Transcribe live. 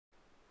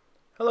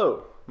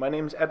Hello, my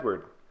name's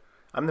Edward.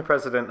 I'm the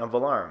president of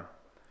Valarm.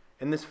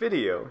 In this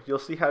video, you'll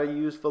see how to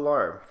use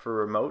Valarm for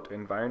remote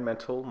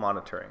environmental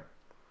monitoring.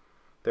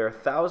 There are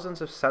thousands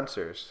of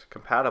sensors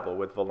compatible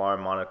with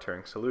Valarm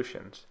monitoring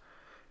solutions.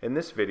 In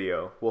this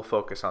video, we'll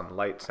focus on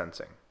light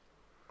sensing.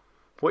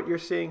 What you're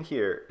seeing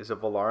here is a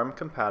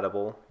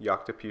Valarm-compatible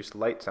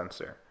yocto-light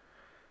sensor.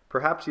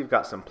 Perhaps you've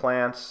got some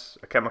plants,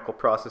 a chemical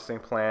processing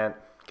plant,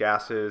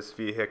 gases,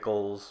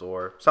 vehicles,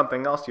 or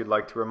something else you'd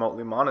like to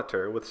remotely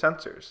monitor with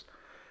sensors.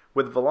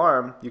 With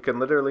Valarm, you can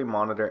literally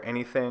monitor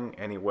anything,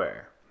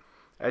 anywhere.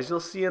 As you'll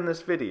see in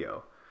this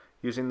video,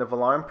 using the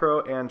Valarm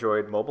Pro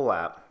Android mobile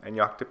app and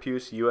yocto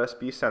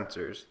USB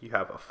sensors, you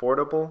have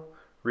affordable,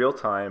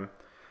 real-time,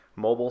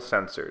 mobile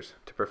sensors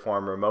to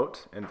perform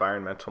remote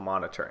environmental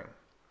monitoring.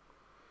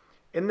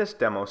 In this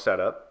demo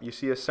setup, you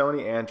see a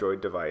Sony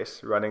Android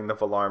device running the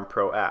Valarm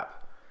Pro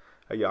app,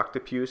 a yocto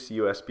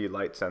USB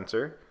light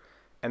sensor,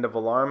 and a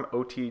Valarm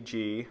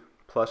otg+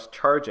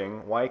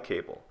 charging Y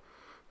cable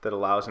that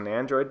allows an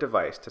Android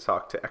device to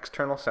talk to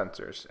external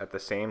sensors at the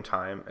same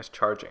time as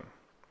charging.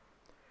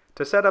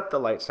 To set up the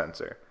light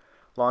sensor,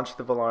 launch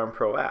the Valarm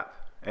Pro app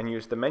and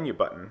use the menu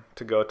button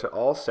to go to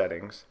All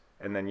Settings,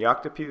 and then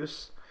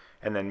yocto,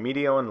 and then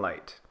Media and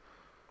Light.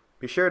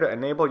 Be sure to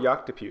enable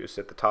yocto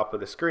at the top of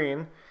the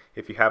screen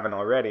if you haven't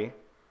already.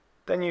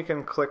 Then you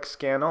can click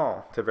Scan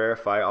All to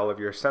verify all of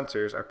your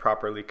sensors are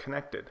properly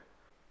connected.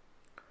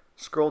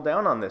 Scroll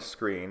down on this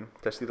screen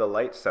to see the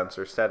light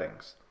sensor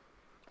settings,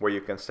 where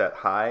you can set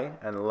high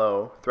and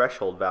low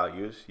threshold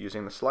values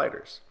using the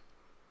sliders.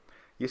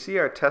 You see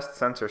our test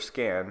sensor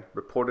scan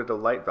reported a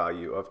light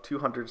value of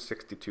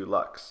 262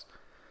 lux.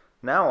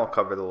 Now I'll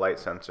cover the light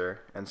sensor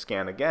and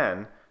scan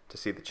again to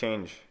see the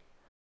change.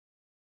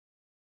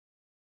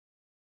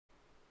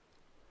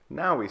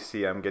 Now we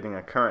see I'm getting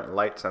a current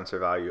light sensor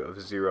value of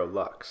 0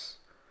 lux.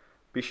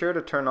 Be sure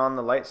to turn on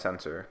the light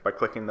sensor by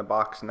clicking the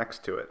box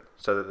next to it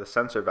so that the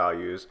sensor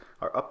values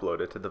are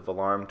uploaded to the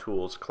Valarm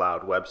Tools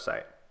cloud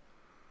website.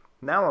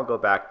 Now I'll go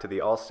back to the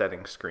All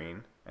Settings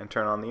screen and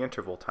turn on the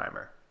interval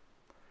timer.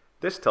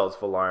 This tells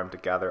Valarm to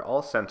gather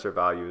all sensor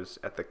values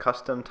at the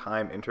custom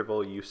time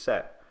interval you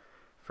set,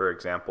 for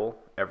example,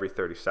 every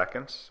 30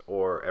 seconds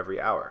or every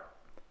hour.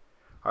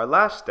 Our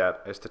last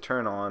step is to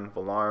turn on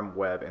Valarm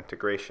web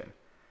integration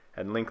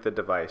and link the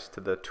device to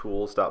the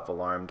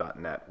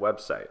tools.valarm.net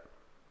website.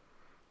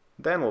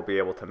 Then we'll be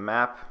able to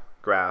map,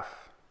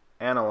 graph,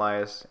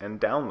 analyze,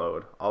 and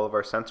download all of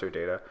our sensor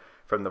data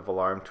from the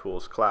Valarm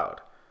Tools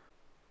cloud.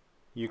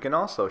 You can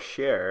also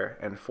share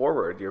and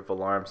forward your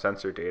Valarm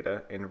sensor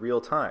data in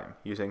real time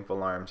using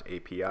Valarm's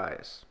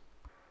APIs.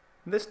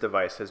 This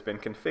device has been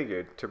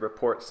configured to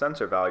report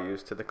sensor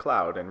values to the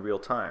cloud in real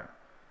time.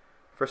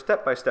 For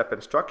step-by-step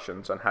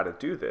instructions on how to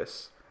do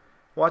this,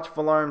 watch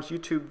Valarm's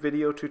YouTube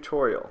video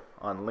tutorial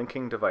on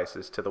linking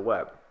devices to the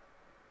web.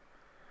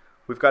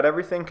 We've got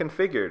everything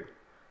configured.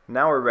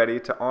 Now we're ready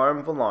to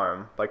arm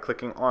Valarm by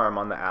clicking Arm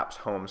on the app's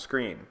home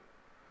screen.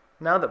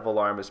 Now that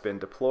Valarm has been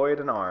deployed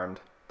and armed,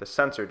 the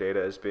sensor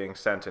data is being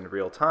sent in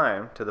real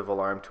time to the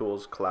Valarm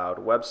Tools cloud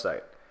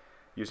website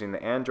using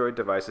the Android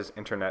device's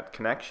internet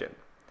connection,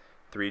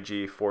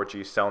 3G,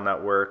 4G cell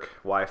network,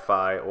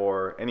 Wi-Fi,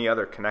 or any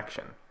other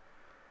connection.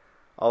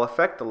 I'll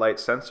affect the light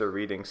sensor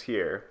readings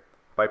here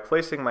by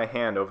placing my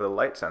hand over the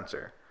light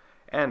sensor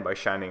and by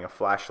shining a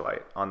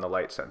flashlight on the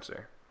light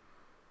sensor.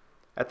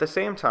 At the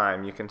same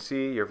time, you can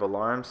see your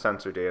Valarm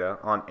sensor data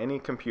on any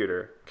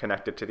computer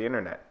connected to the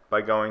internet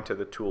by going to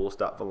the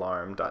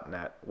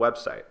tools.valarm.net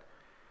website.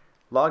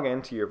 Log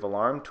in to your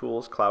Valarm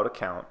Tools cloud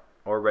account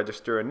or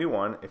register a new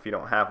one if you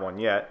don't have one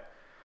yet.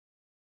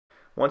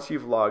 Once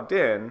you've logged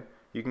in,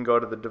 you can go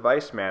to the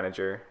Device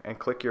Manager and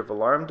click your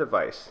Valarm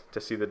device to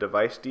see the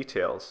device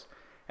details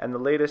and the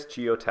latest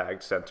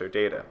geo-tagged sensor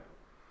data.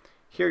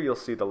 Here you'll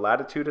see the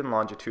latitude and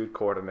longitude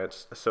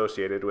coordinates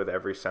associated with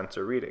every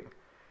sensor reading.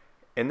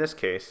 In this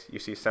case, you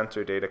see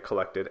sensor data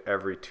collected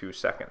every 2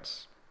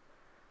 seconds.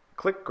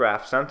 Click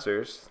Graph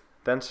Sensors,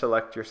 then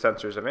select your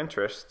sensors of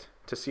interest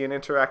to see an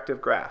interactive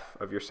graph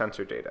of your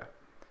sensor data.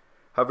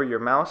 Hover your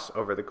mouse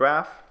over the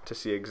graph to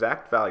see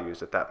exact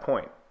values at that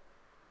point.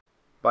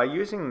 By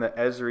using the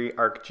Esri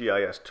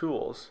ArcGIS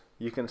Tools,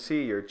 you can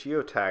see your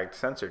geo-tagged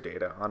sensor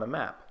data on a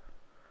map.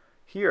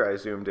 Here I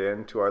zoomed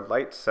in to our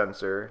light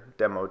sensor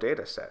demo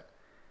dataset,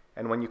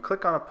 and when you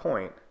click on a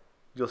point,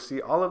 you'll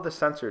see all of the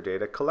sensor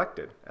data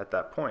collected at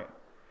that point.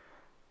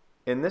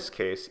 In this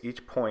case,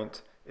 each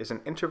point is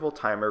an interval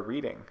timer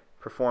reading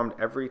performed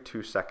every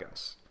 2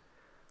 seconds.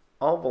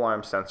 All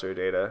Valarm sensor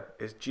data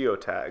is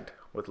geo-tagged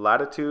with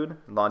latitude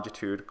and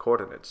longitude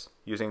coordinates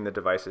using the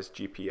device's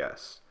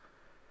GPS.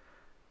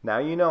 Now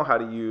you know how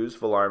to use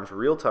Valarm's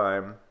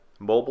real-time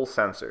mobile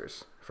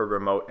sensors for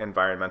remote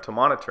environmental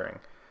monitoring,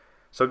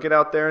 so get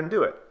out there and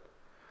do it.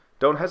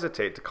 Don't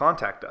hesitate to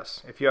contact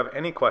us if you have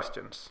any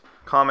questions,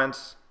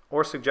 comments,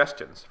 or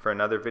suggestions for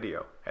another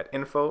video at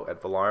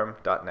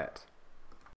info@valarm.net.